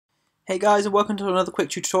Hey guys, and welcome to another quick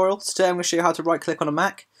tutorial. Today I'm going to show you how to right click on a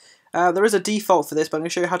Mac. There is a default for this, but I'm going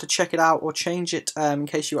to show you how to check it out or change it in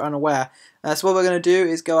case you're unaware. So what we're going to do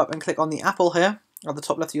is go up and click on the Apple here at the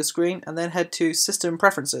top left of your screen and then head to System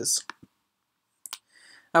Preferences.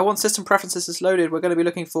 Now once System Preferences is loaded, we're going to be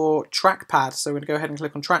looking for Trackpad, so we're going to go ahead and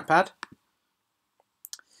click on Trackpad.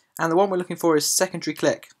 And the one we're looking for is Secondary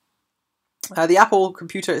Click. The Apple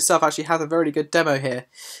computer itself actually has a very good demo here.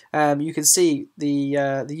 You can see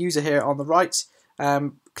the user here on the right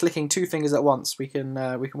clicking two fingers at once. We can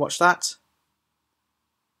watch that,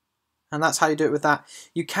 and that's how you do it with that.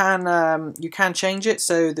 You can change it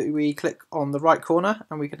so that we click on the right corner,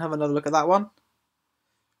 and we can have another look at that one.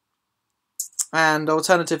 And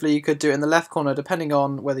alternatively, you could do it in the left corner, depending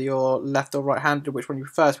on whether you're left or right-handed, which one you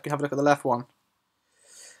prefer. So we can have a look at the left one.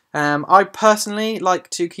 I personally like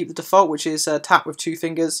to keep the default, which is tap with two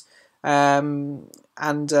fingers, and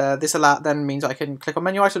this then means I can click on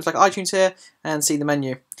menu items like iTunes here and see the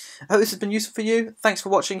menu. I hope this has been useful for you. Thanks for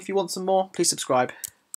watching. If you want some more, please subscribe.